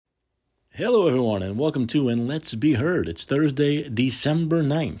Hello, everyone, and welcome to And Let's Be Heard. It's Thursday, December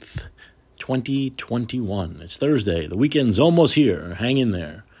 9th, 2021. It's Thursday. The weekend's almost here. Hang in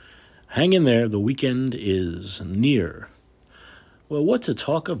there. Hang in there. The weekend is near. Well, what to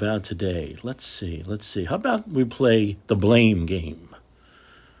talk about today? Let's see. How about we play the blame game?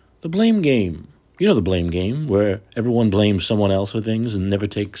 The blame game. You know the blame game, where everyone blames someone else for things and never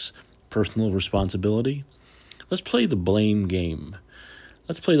takes personal responsibility? Let's play the blame game.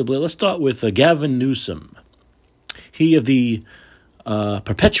 Let's start with Gavin Newsom. He of the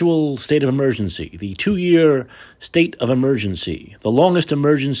perpetual state of emergency, the 2-year state of emergency, the longest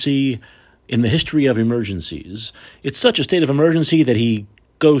emergency in the history of emergencies. It's such a state of emergency that he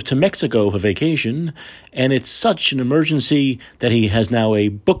goes to Mexico for vacation, and it's such an emergency that he has now a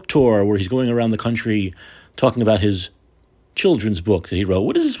book tour where he's going around the country talking about his children's book that he wrote.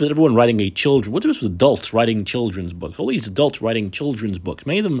 What is this with everyone writing what is this with adults writing children's books? All these adults writing children's books.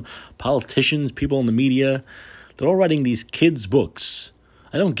 Many of them politicians, people in the media. They're all writing these kids' books.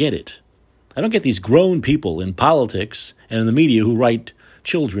 I don't get it. I don't get these grown people in politics and in the media who write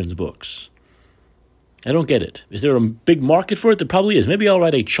children's books. I don't get it. Is there a big market for it? There probably is. Maybe I'll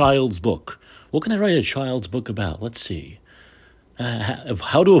write a child's book. What can I write a child's book about? Let's see.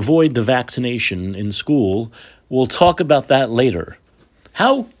 How to avoid the vaccination in school. We'll talk about that later.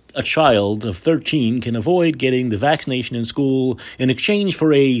 How a child of 13 can avoid getting the vaccination in school in exchange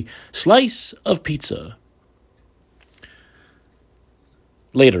for a slice of pizza.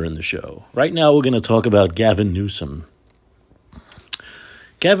 Later in the show. Right now we're going to talk about Gavin Newsom.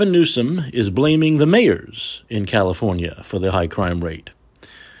 Gavin Newsom is blaming the mayors in California for the high crime rate.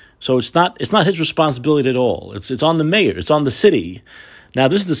 So it's not his responsibility at all. It's on the mayor. It's on the city. Now,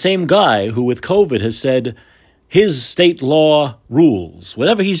 this is the same guy who with COVID has said his state law rules.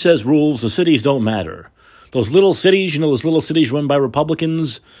 Whatever he says rules, the cities don't matter. Those little cities, those little cities run by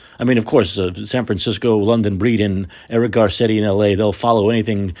Republicans. I mean, of course, San Francisco, London, Breed, and Eric Garcetti in L.A., they'll follow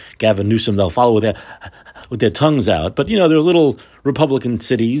anything Gavin Newsom, they'll follow with their tongues out. But, they're little Republican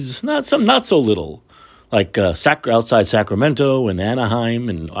cities, not so little, like outside Sacramento and Anaheim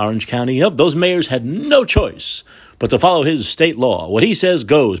and Orange County. Those mayors had no choice but to follow his state law. What he says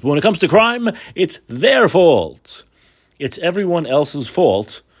goes. But when it comes to crime, it's their fault. It's everyone else's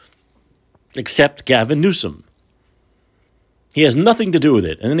fault except Gavin Newsom. He has nothing to do with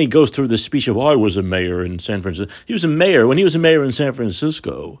it. And then he goes through this speech of, I was a mayor in San Francisco. He was a mayor. When he was a mayor in San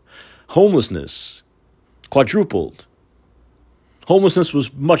Francisco, homelessness quadrupled. Homelessness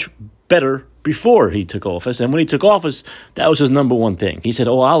was much better before he took office. And when he took office, that was his number one thing. He said,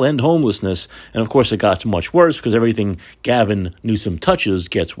 I'll end homelessness. And of course, it got much worse because everything Gavin Newsom touches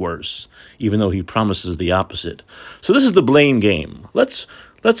gets worse, even though he promises the opposite. So this is the blame game. Let's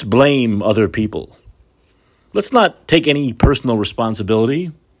blame other people. Let's not take any personal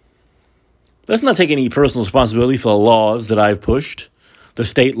responsibility. Let's not take any personal responsibility for the laws that I've pushed, the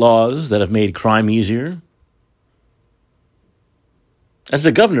state laws that have made crime easier. As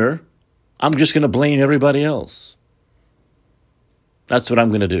the governor, I'm just going to blame everybody else. That's what I'm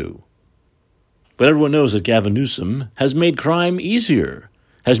going to do. But everyone knows that Gavin Newsom has made crime easier,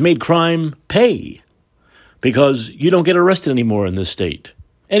 has made crime pay, because you don't get arrested anymore in this state.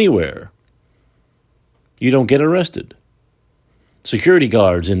 Anywhere. You don't get arrested. Security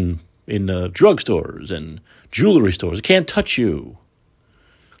guards in drugstores and jewelry stores can't touch you.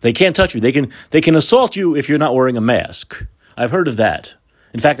 They can't touch you. They can assault you if you're not wearing a mask. I've heard of that.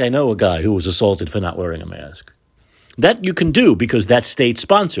 In fact, I know a guy who was assaulted for not wearing a mask. That you can do because that's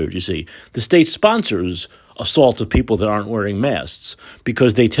state-sponsored, you see. The state sponsors assault of people that aren't wearing masks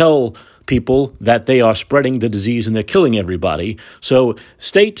because they tell people that they are spreading the disease and they're killing everybody. So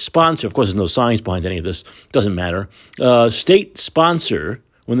state sponsor, of course, there's no science behind any of this. Doesn't matter. State sponsor,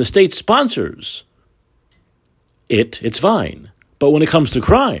 when the state sponsors it's fine. But when it comes to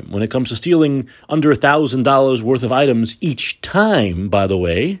crime, when it comes to stealing under $1,000 worth of items each time, by the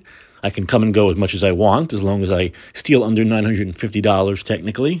way, I can come and go as much as I want, as long as I steal under $950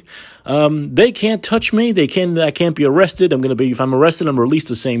 technically. They can't touch me. I can't be arrested. If I'm arrested, I'm released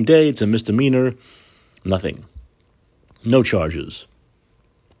the same day. It's a misdemeanor. Nothing. No charges.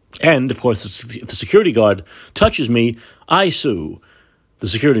 And, of course, if the security guard touches me, I sue. The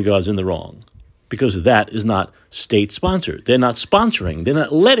security guard's in the wrong. Because that is not state-sponsored. They're not sponsoring. They're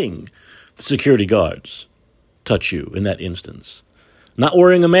not letting the security guards touch you in that instance. Not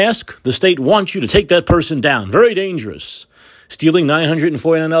wearing a mask, the state wants you to take that person down. Very dangerous. Stealing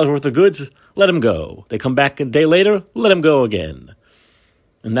 $949 worth of goods, let him go. They come back a day later, let him go again.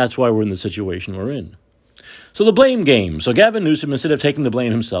 And that's why we're in the situation we're in. So the blame game. So Gavin Newsom, instead of taking the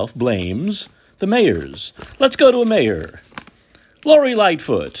blame himself, blames the mayors. Let's go to a mayor. Lori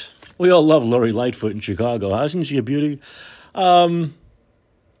Lightfoot. We all love Lori Lightfoot in Chicago. Isn't she a beauty? Lori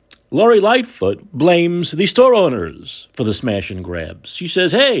Lightfoot blames the store owners for the smash and grabs. She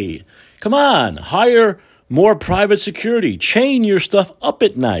says, hey, come on, hire more private security. Chain your stuff up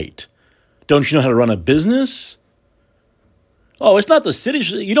at night. Don't you know how to run a business? Oh, it's not the city.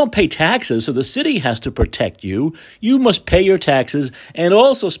 You don't pay taxes, so the city has to protect you. You must pay your taxes and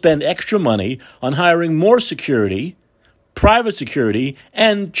also spend extra money on hiring more security, private security,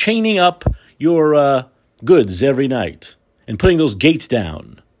 and chaining up your goods every night and putting those gates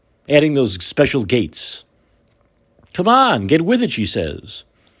down, adding those special gates. Come on, get with it, she says.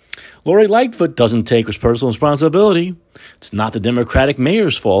 Lori Lightfoot doesn't take personal responsibility. It's not the Democratic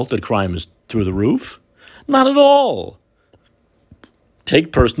mayor's fault that crime is through the roof. Not at all.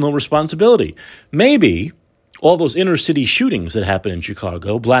 Take personal responsibility. Maybe all those inner city shootings that happen in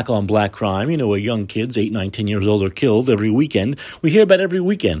Chicago, black on black crime, where young kids, 8, 9, 10 years old, are killed every weekend. We hear about every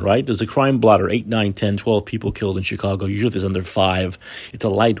weekend, right? There's a crime blotter, 8, 9, 10, 12 people killed in Chicago. Usually there's under 5. It's a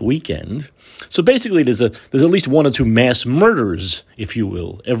light weekend. So basically there's at least 1 or 2 mass murders, if you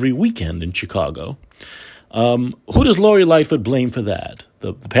will, every weekend in Chicago. Who does Lori Lightfoot blame for that?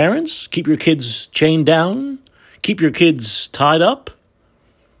 The parents? Keep your kids chained down? Keep your kids tied up?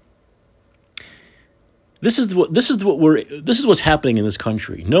 This is what's happening in this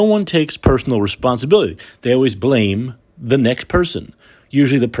country. No one takes personal responsibility. They always blame the next person,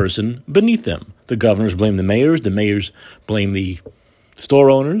 usually the person beneath them. The governors blame the mayors blame the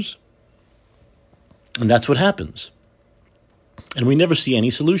store owners, and that's what happens. And we never see any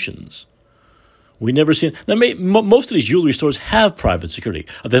solutions. We never see. Now, most of these jewelry stores have private security.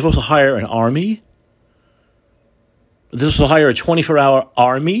 Are they supposed to hire an army? Are they supposed to hire a 24-hour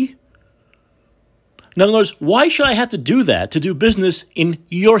army? In other words, why should I have to do that to do business in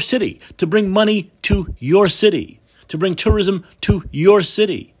your city, to bring money to your city, to bring tourism to your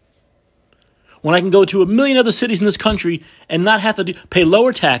city, when I can go to a million other cities in this country and not have to pay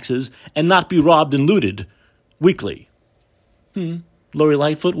lower taxes and not be robbed and looted weekly? Lori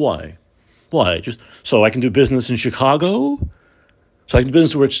Lightfoot, why? Why? Just so I can do business in Chicago? So I can do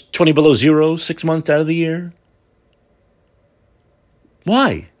business where it's 20 below zero 6 months out of the year?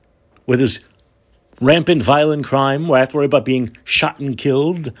 Why? Where there's rampant violent crime, where I have to worry about being shot and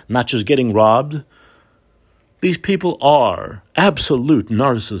killed, not just getting robbed. These people are absolute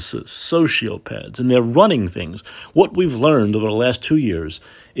narcissists, sociopaths, and they're running things. What we've learned over the last 2 years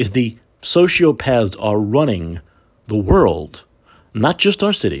is the sociopaths are running the world, not just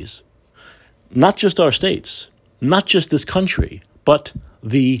our cities, not just our states, not just this country, but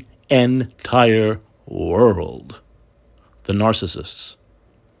the entire world. The narcissists.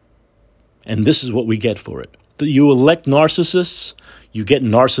 And this is what we get for it. You elect narcissists, you get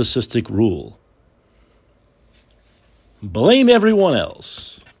narcissistic rule. Blame everyone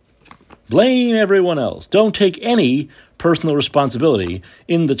else. Blame everyone else. Don't take any personal responsibility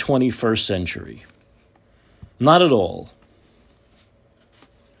in the 21st century. Not at all.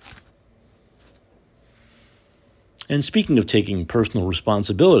 And speaking of taking personal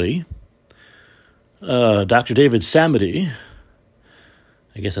responsibility, Dr. David Samadi,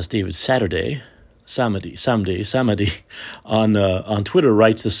 I guess that's David Samadi, on Twitter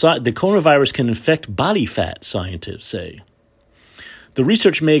writes, the coronavirus can infect body fat, scientists say. The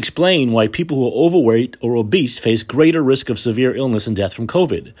research may explain why people who are overweight or obese face greater risk of severe illness and death from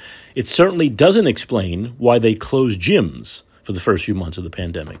COVID. It certainly doesn't explain why they closed gyms for the first few months of the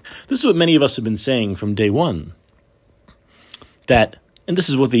pandemic. This is what many of us have been saying from day one. And this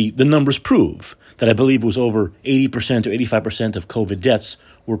is what the numbers prove, that I believe it was over 80% or 85% of COVID deaths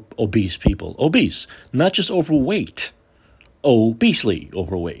were obese people. Obese, not just overweight, obesely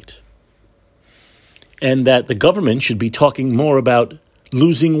overweight. And that the government should be talking more about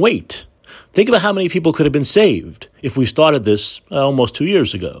losing weight. Think about how many people could have been saved if we started this almost 2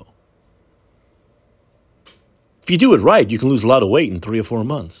 years ago. If you do it right, you can lose a lot of weight in 3 or 4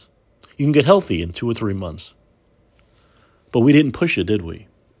 months. You can get healthy in 2 or 3 months. But we didn't push it, did we?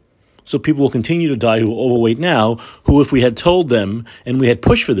 So people will continue to die who are overweight now, who, if we had told them and we had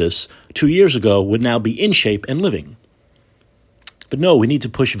pushed for this 2 years ago, would now be in shape and living. But no, we need to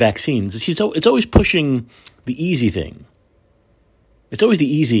push vaccines. It's always pushing the easy thing. It's always the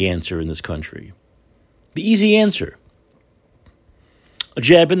easy answer in this country. The easy answer. A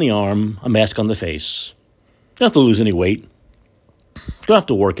jab in the arm, a mask on the face. Don't have to lose any weight. Don't have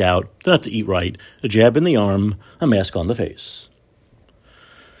to work out. Don't have to eat right. A jab in the arm, a mask on the face.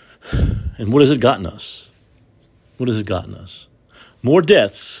 And what has it gotten us? What has it gotten us? More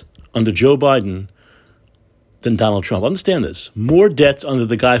deaths under Joe Biden than Donald Trump. Understand this. More deaths under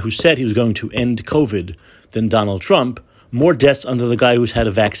the guy who said he was going to end COVID than Donald Trump, more deaths under the guy who's had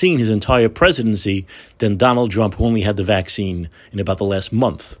a vaccine his entire presidency than Donald Trump, who only had the vaccine in about the last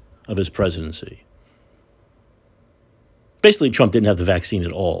month of his presidency. Basically, Trump didn't have the vaccine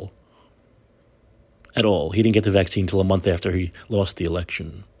at all. At all. He didn't get the vaccine until a month after he lost the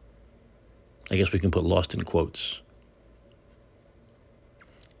election. I guess we can put lost in quotes.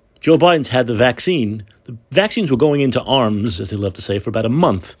 Joe Biden's had the vaccine. The vaccines were going into arms, as they love to say, for about a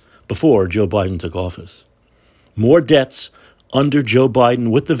month before Joe Biden took office. More deaths under Joe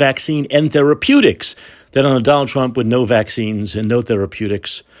Biden with the vaccine and therapeutics than under Donald Trump with no vaccines and no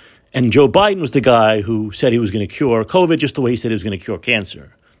therapeutics. And Joe Biden was the guy who said he was going to cure COVID just the way he said he was going to cure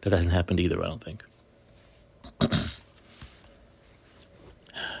cancer. That hasn't happened either, I don't think.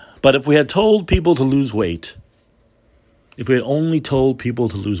 But if we had told people to lose weight, if we had only told people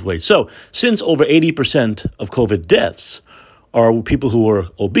to lose weight. So, since over 80% of COVID deaths are people who are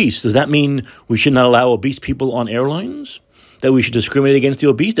obese, does that mean we should not allow obese people on airlines? That we should discriminate against the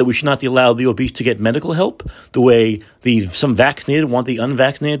obese? That we should not allow the obese to get medical help the way some vaccinated want the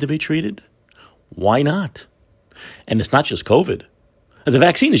unvaccinated to be treated? Why not? And it's not just COVID. The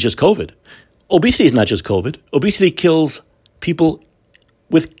vaccine is just COVID. Obesity is not just COVID. Obesity kills people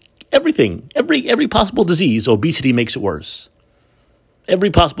with everything. Every possible disease, obesity makes it worse.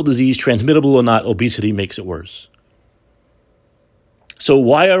 Every possible disease, transmittable or not, obesity makes it worse. So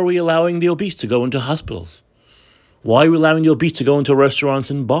why are we allowing the obese to go into hospitals? Why are we allowing the obese to go into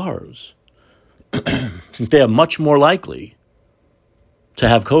restaurants and bars? Since they are much more likely to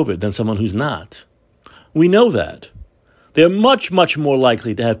have COVID than someone who's not. We know that. They're much, much more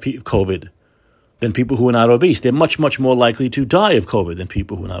likely to have COVID than people who are not obese. They're much, much more likely to die of COVID than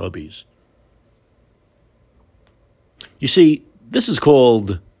people who are not obese. You see, this is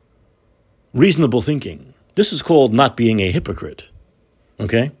called reasonable thinking. This is called not being a hypocrite.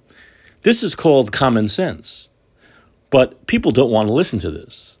 Okay? This is called common sense. But people don't want to listen to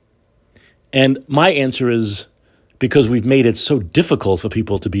this. And my answer is because we've made it so difficult for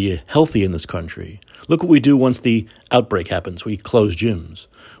people to be healthy in this country. Look what we do once the outbreak happens. We close gyms.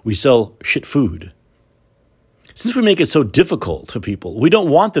 We sell shit food. Since we make it so difficult for people, we don't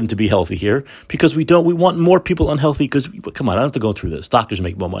want them to be healthy here because we want more people unhealthy because, come on, I don't have to go through this. Doctors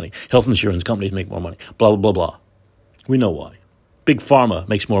make more money. Health insurance companies make more money. Blah, blah, blah, blah. We know why. Big Pharma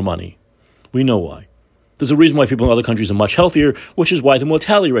makes more money. We know why. There's a reason why people in other countries are much healthier, which is why the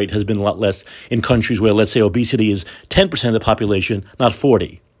mortality rate has been a lot less in countries where, let's say, obesity is 10% of the population, not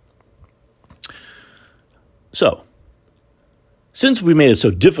 40%. So, since we made it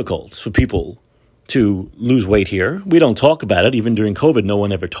so difficult for people to lose weight here, we don't talk about it. Even during COVID, no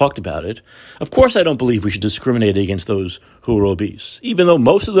one ever talked about it. Of course, I don't believe we should discriminate against those who are obese, even though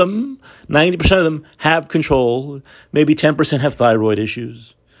most of them, 90% of them, have control. Maybe 10% have thyroid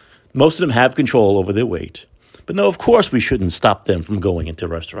issues. Most of them have control over their weight. But no, of course we shouldn't stop them from going into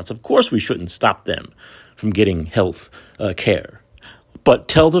restaurants. Of course we shouldn't stop them from getting health care. But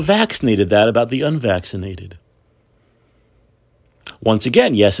tell the vaccinated that about the unvaccinated. Once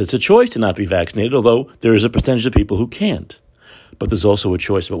again, yes, it's a choice to not be vaccinated, although there is a percentage of people who can't. But there's also a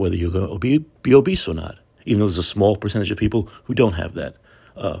choice about whether you're going to be obese or not, even though there's a small percentage of people who don't have that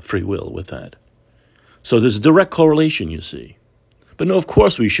free will with that. So there's a direct correlation, you see. But no, of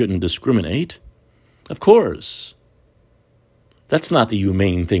course we shouldn't discriminate. Of course. That's not the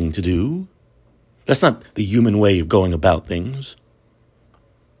humane thing to do. That's not the human way of going about things.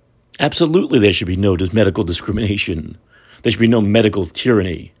 Absolutely there should be no medical discrimination. There should be no medical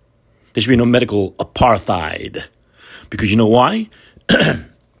tyranny. There should be no medical apartheid. Because you know why?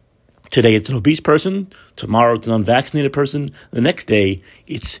 Today it's an obese person. Tomorrow it's an unvaccinated person. The next day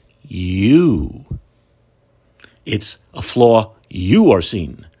it's you. It's a flaw you are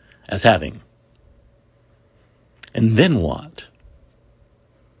seen as having. And then what?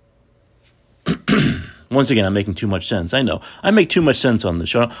 Once again, I'm making too much sense. I know. I make too much sense on this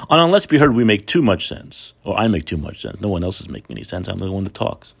show. On Let's Be Heard, we make too much sense. Or I make too much sense. No one else is making any sense. I'm the one that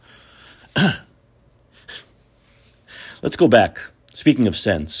talks. Let's go back. Speaking of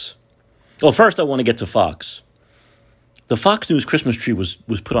sense. Well, first I want to get to Fox. The Fox News Christmas tree was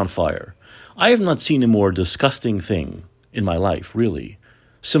put on fire. I have not seen a more disgusting thing in my life, really,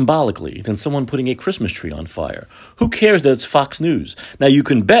 symbolically, than someone putting a Christmas tree on fire. Who cares that it's Fox News? Now, you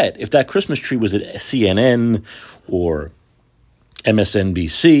can bet if that Christmas tree was at CNN or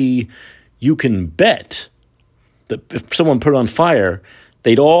MSNBC, you can bet that if someone put it on fire,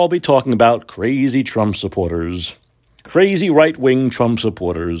 they'd all be talking about crazy Trump supporters, crazy right-wing Trump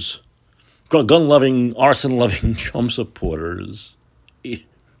supporters, gun-loving, arson-loving Trump supporters,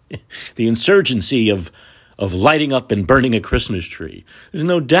 the insurgency of lighting up and burning a Christmas tree. There's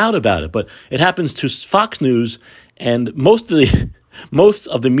no doubt about it, but it happens to Fox News And most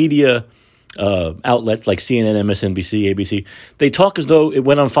of the media outlets like CNN, MSNBC, ABC, they talk as though it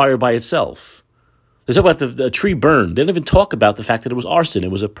went on fire by itself. They talk about the tree burned. They don't even talk about the fact that it was arson.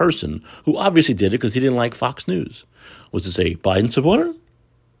 It was a person who obviously did it because he didn't like Fox News. Was this a Biden supporter?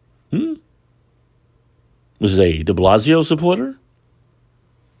 Was it a de Blasio supporter?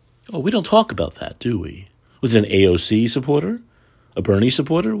 Oh, we don't talk about that, do we? Was it an AOC supporter? A Bernie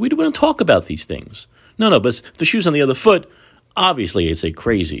supporter? We don't talk about these things. No, but the shoe's on the other foot. Obviously, it's a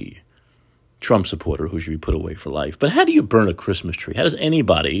crazy Trump supporter who should be put away for life. But how do you burn a Christmas tree? How does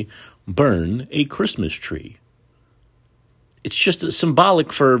anybody burn a Christmas tree? It's just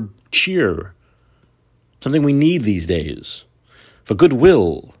symbolic for cheer, something we need these days, for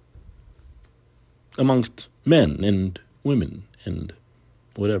goodwill amongst men and women and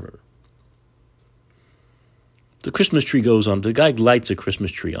whatever. The Christmas tree goes on. The guy lights a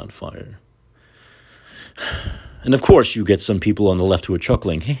Christmas tree on fire. And of course you get some people on the left who are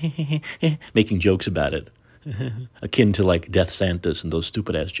chuckling, making jokes about it, akin to like Death Santas and those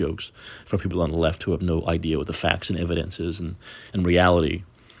stupid-ass jokes from people on the left who have no idea what the facts and evidence is and reality.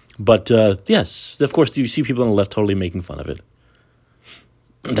 But yes, of course you see people on the left totally making fun of it.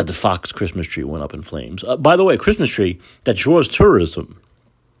 That the Fox Christmas tree went up in flames. By the way, a Christmas tree that draws tourism.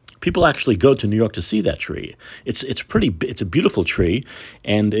 People actually go to New York to see that tree. It's a beautiful tree,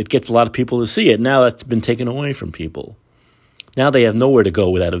 and it gets a lot of people to see it. Now that's been taken away from people. Now they have nowhere to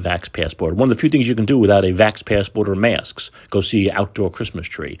go without a vax passport. One of the few things you can do without a vax passport or masks, go see an outdoor Christmas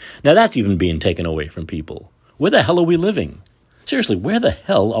tree. Now that's even being taken away from people. Where the hell are we living? Seriously, where the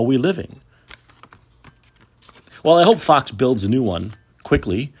hell are we living? Well, I hope Fox builds a new one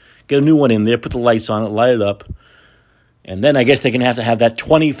quickly. Get a new one in there, put the lights on it, light it up. And then I guess they're going to have that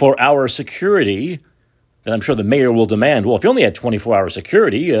 24-hour security that I'm sure the mayor will demand. Well, if you only had 24-hour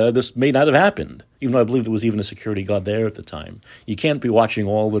security, this may not have happened, even though I believe there was even a security guard there at the time. You can't be watching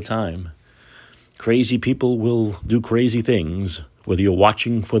all the time. Crazy people will do crazy things, whether you're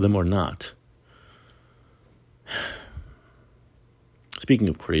watching for them or not. Speaking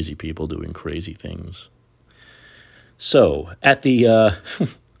of crazy people doing crazy things. So, at the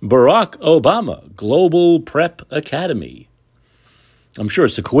Barack Obama Global Prep Academy. I'm sure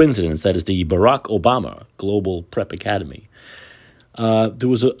it's a coincidence that it's the Barack Obama Global Prep Academy. There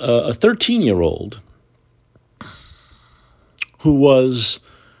was a 13-year-old who was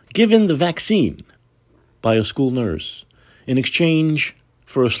given the vaccine by a school nurse in exchange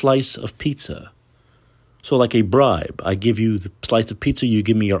for a slice of pizza. So like a bribe, I give you the slice of pizza, you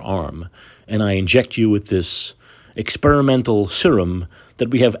give me your arm, and I inject you with this experimental serum that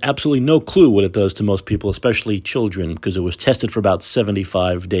we have absolutely no clue what it does to most people, especially children, because it was tested for about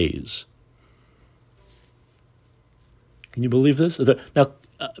 75 days. Can you believe this? Now,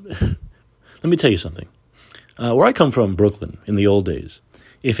 let me tell you something. Where I come from, Brooklyn, in the old days,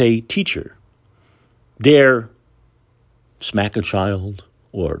 if a teacher dare smack a child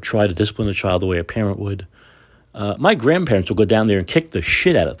or try to discipline a child the way a parent would, my grandparents would go down there and kick the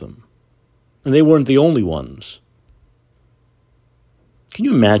shit out of them. And they weren't the only ones. Can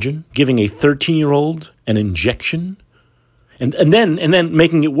you imagine giving a 13-year-old an injection? And then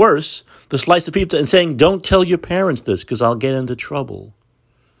making it worse, the slice of pizza, and saying, don't tell your parents this because I'll get into trouble.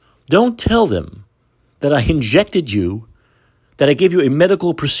 Don't tell them that I injected you, that I gave you a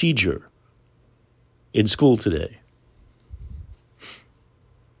medical procedure in school today.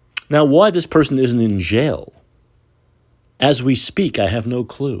 Now, why this person isn't in jail, as we speak, I have no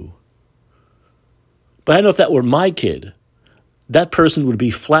clue. But I know if that were my kid, that person would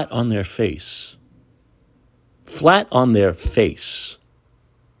be flat on their face. Flat on their face.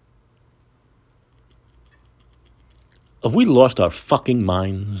 Have we lost our fucking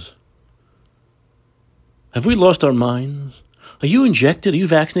minds? Have we lost our minds? Are you injected? Are you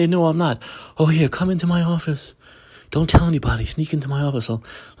vaccinated? No, I'm not. Oh, here, come into my office. Don't tell anybody. Sneak into my office. I'll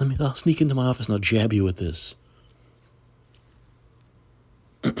sneak into my office and I'll jab you with this.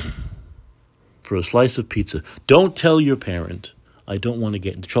 For a slice of pizza. Don't tell your parent. I don't want to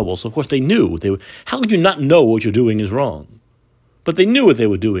get into trouble. So, of course, they knew. How could you not know what you're doing is wrong? But they knew what they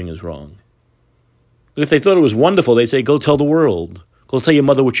were doing is wrong. If they thought it was wonderful, they'd say, go tell the world. Go tell your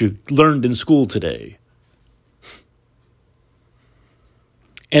mother what you learned in school today.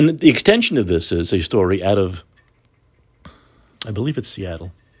 And the extension of this is a story out of, I believe it's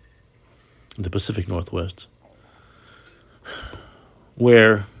Seattle, in the Pacific Northwest,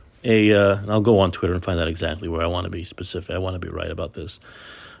 where I'll go on Twitter and find out exactly where I want to be specific. I want to be right about this.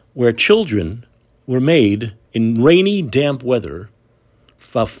 Where children were made in rainy, damp weather,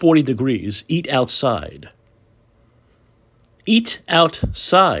 about 40 degrees, eat outside. Eat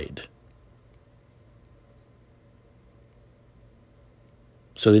outside.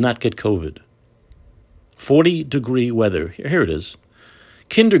 so they not get COVID. 40-degree weather. Here it is.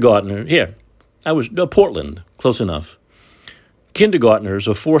 Kindergartner, Portland, close enough. Kindergartners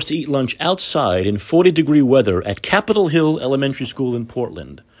are forced to eat lunch outside in 40-degree weather at Capitol Hill Elementary School in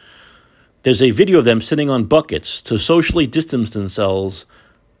Portland. There's a video of them sitting on buckets to socially distance themselves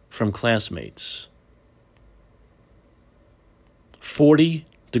from classmates. 40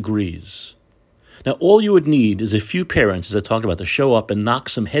 degrees. Now, all you would need is a few parents, as I talked about, to show up and knock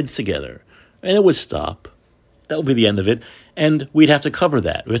some heads together, and it would stop. That would be the end of it, and we'd have to cover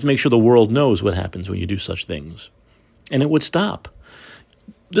that. We have to make sure the world knows what happens when you do such things, and it would stop.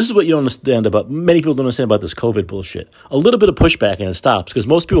 This is what you don't understand about, many people don't understand about this COVID bullshit. A little bit of pushback and it stops, because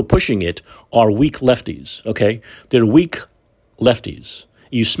most people pushing it are weak lefties, okay? They're weak lefties.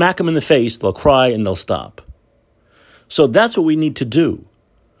 You smack them in the face, they'll cry, and they'll stop. So that's what we need to do.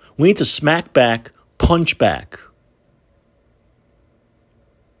 We need to smack back, punch back.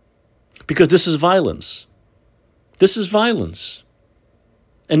 Because this is violence. This is violence.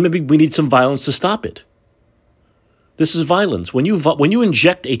 And maybe we need some violence to stop it. This is violence. When you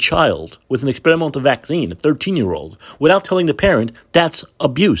inject a child with an experimental vaccine, a 13-year-old, without telling the parent, that's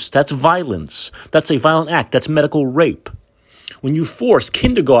abuse. That's violence. That's a violent act. That's medical rape. When you force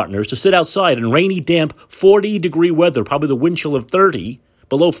kindergartners to sit outside in rainy, damp, 40-degree weather, probably the wind chill of 30,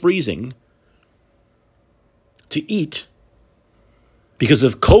 below freezing, to eat because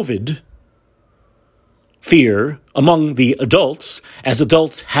of COVID fear among the adults, as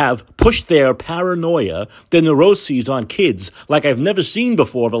adults have pushed their paranoia, their neuroses on kids like I've never seen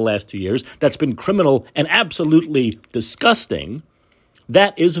before the last 2 years, that's been criminal and absolutely disgusting,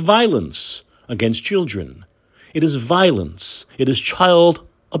 that is violence against children. It is violence. It is child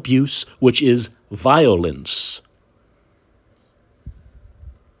abuse, which is violence.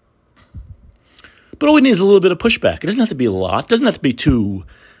 But all we need is a little bit of pushback. It doesn't have to be a lot. It doesn't have to be too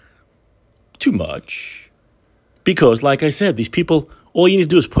much. Because, like I said, these people, all you need to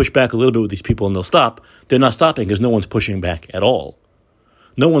do is push back a little bit with these people and they'll stop. They're not stopping because no one's pushing back at all.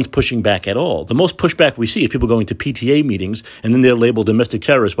 No one's pushing back at all. The most pushback we see is people going to PTA meetings and then they're labeled domestic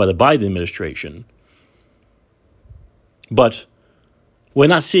terrorists by the Biden administration. But we're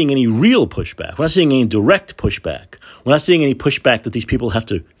not seeing any real pushback. We're not seeing any direct pushback. We're not seeing any pushback that these people have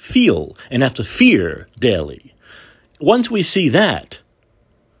to feel and have to fear daily. Once we see that,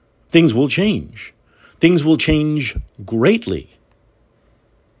 things will change. Things will change greatly.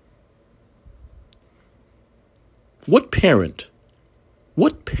 What parent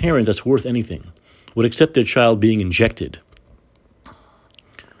that's worth anything would accept their child being injected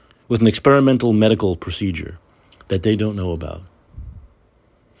with an experimental medical procedure that they don't know about?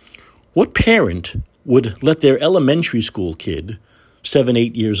 What parent would let their elementary school kid, 7,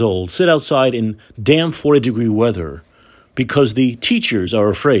 8 years old, sit outside in damn 40-degree weather because the teachers are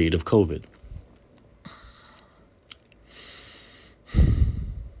afraid of COVID?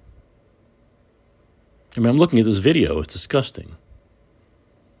 I mean, I'm looking at this video. It's disgusting.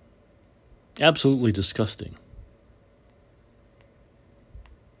 Absolutely disgusting.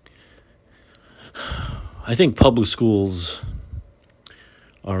 I think public schools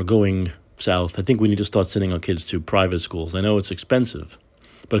are going south. I think we need to start sending our kids to private schools. I know it's expensive,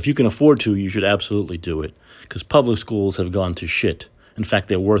 but if you can afford to, you should absolutely do it, because public schools have gone to shit. In fact,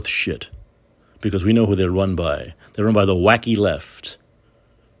 they're worth shit, because we know who they're run by. They're run by the wacky left.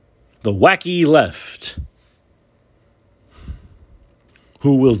 The wacky left,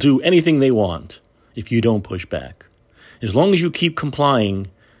 who will do anything they want if you don't push back. As long as you keep complying,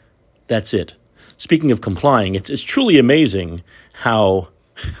 that's it. Speaking of complying, it's truly amazing how,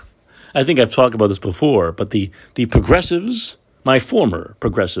 I think I've talked about this before, but the progressives, my former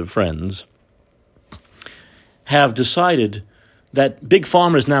progressive friends, have decided that Big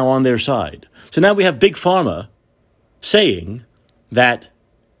Pharma is now on their side. So now we have Big Pharma saying that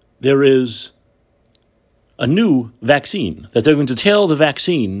there is a new vaccine, that they're going to tailor the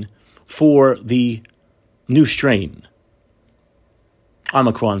vaccine for the new strain,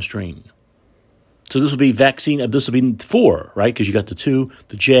 Omicron strain. So this will be this will be 4, right? Because you got the 2,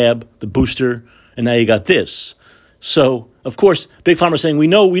 the jab, the booster, and now you got this. So, of course, Big Pharma is saying, we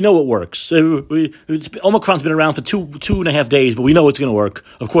know it works. Omicron's been around for two and a half days, but we know it's going to work.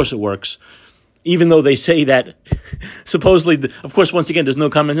 Of course it works. Even though they say that, supposedly, of course, once again, there's no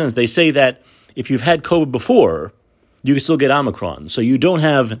common sense. They say that if you've had COVID before, you can still get Omicron. So you don't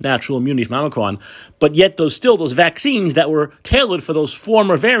have natural immunity from Omicron, but yet those vaccines that were tailored for those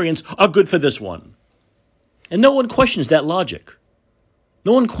former variants are good for this one. And no one questions that logic.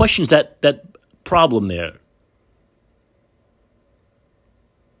 No one questions that problem there.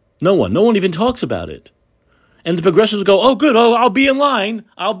 No one even talks about it. And the progressives go, oh, good, oh, I'll be in line.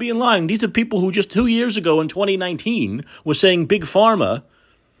 I'll be in line. These are people who just 2 years ago in 2019 were saying Big Pharma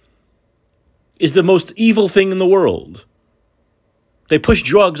is the most evil thing in the world. They push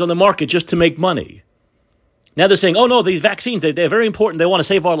drugs on the market just to make money. Now they're saying, oh, no, these vaccines, they're very important. They want to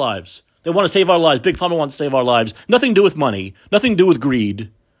save our lives. They want to save our lives. Big Pharma wants to save our lives. Nothing to do with money. Nothing to do with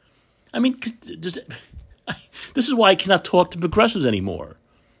greed. I mean, this is why I cannot talk to progressives anymore.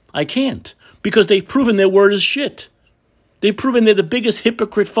 I can't. Because they've proven their word is shit. They've proven they're the biggest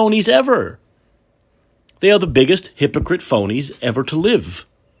hypocrite phonies ever. They are the biggest hypocrite phonies ever to live.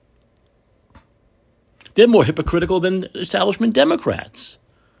 They're more hypocritical than establishment Democrats.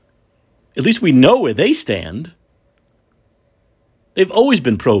 At least we know where they stand. They've always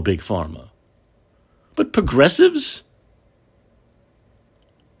been pro-Big Pharma. But progressives?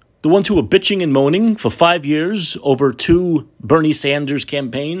 The ones who were bitching and moaning for 5 years over 2 Bernie Sanders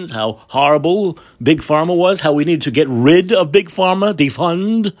campaigns, how horrible Big Pharma was, how we needed to get rid of Big Pharma,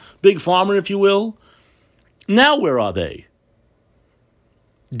 defund Big Pharma, if you will. Now where are they?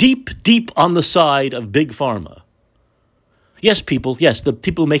 Deep, deep on the side of Big Pharma. Yes, the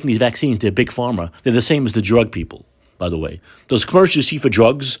people making these vaccines, they're Big Pharma. They're the same as the drug people, by the way. Those commercials you see for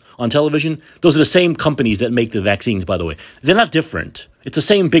drugs on television, those are the same companies that make the vaccines, by the way. They're not different. It's the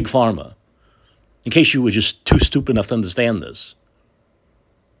same Big Pharma. In case you were just too stupid enough to understand this.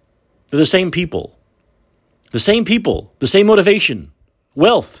 They're the same people. The same people. The same motivation.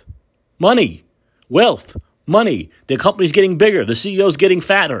 Wealth. Money. Wealth. Money. Their company's getting bigger. The CEO's getting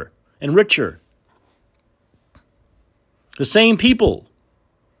fatter and richer. The same people.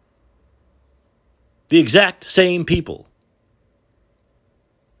 The exact same people.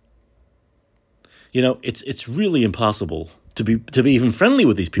 You know, it's really impossible to be even friendly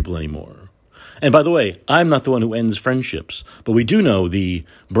with these people anymore. And by the way, I'm not the one who ends friendships, but we do know the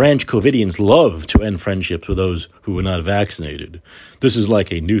branch COVIDians love to end friendships with those who are not vaccinated. This is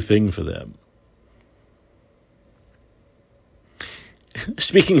like a new thing for them.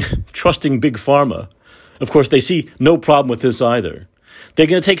 Speaking of trusting Big Pharma, of course, they see no problem with this either. They're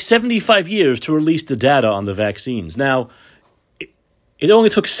going to take 75 years to release the data on the vaccines. Now, it only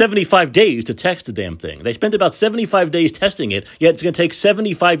took 75 days to test the damn thing. They spent about 75 days testing it, yet it's going to take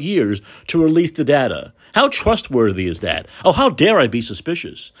 75 years to release the data. How trustworthy is that? Oh, how dare I be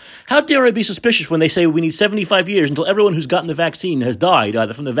suspicious? How dare I be suspicious when they say we need 75 years until everyone who's gotten the vaccine has died,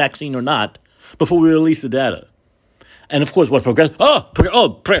 either from the vaccine or not, before we release the data? And of course, what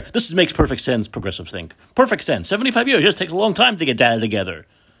this makes perfect sense, progressives think. Perfect sense. 75 years just takes a long time to get data together.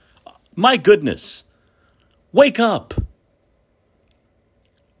 My goodness. Wake up.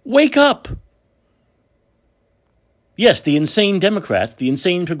 Wake up. Yes, the insane Democrats, the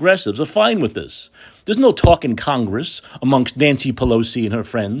insane progressives are fine with this. There's no talk in Congress amongst Nancy Pelosi and her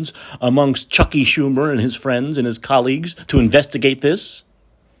friends, amongst Chucky Schumer and his friends and his colleagues to investigate this.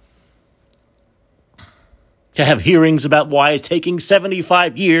 To have hearings about why it's taking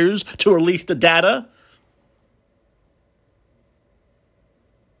 75 years to release the data.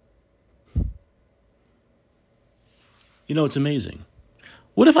 You know, it's amazing.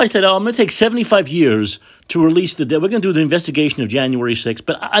 What if I said, I'm going to take 75 years to release the data. We're going to do the investigation of January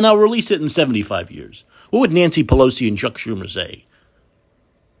 6th, and I'll release it in 75 years. What would Nancy Pelosi and Chuck Schumer say?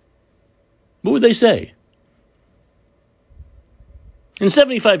 What would they say? In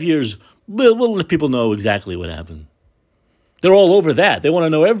 75 years, we'll let people know exactly what happened. They're all over that. They want to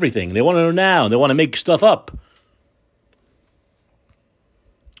know everything. They want to know now. They want to make stuff up.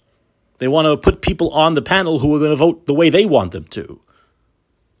 They want to put people on the panel who are going to vote the way they want them to,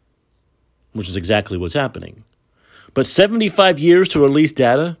 which is exactly what's happening. But 75 years to release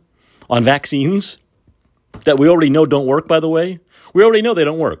data on vaccines that we already know don't work, by the way. We already know they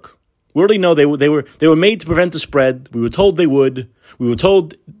don't work. We already know they were made to prevent the spread. We were told they would. We were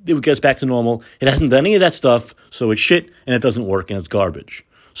told it would get us back to normal. It hasn't done any of that stuff, so it's shit and it doesn't work and it's garbage.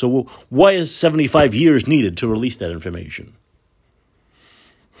 So why is 75 years needed to release that information?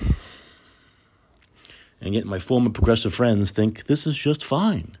 And yet my former progressive friends think this is just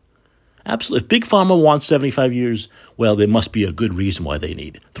fine. Absolutely. If Big Pharma wants 75 years, well, there must be a good reason why they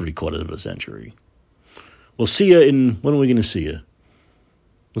need 3/4 of a century. We'll see you in, when are we going to see you?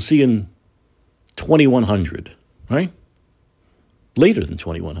 We'll see you in 2100, right? Later than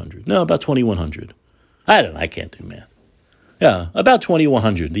 2100. No, about 2100. I don't know. I can't do math. Yeah, about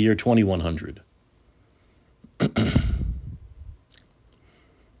 2100, the year 2100.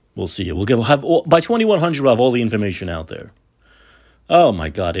 We'll see you. By 2100, we'll have all the information out there. Oh, my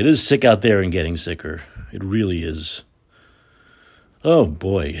God. It is sick out there and getting sicker. It really is. Oh,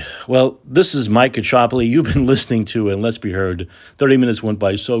 boy. Well, this is Mike Caccioppoli. You've been listening to And Let's Be Heard. 30 minutes went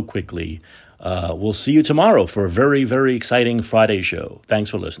by so quickly. We'll see you tomorrow for a very, very exciting Friday show. Thanks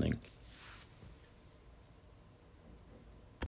for listening.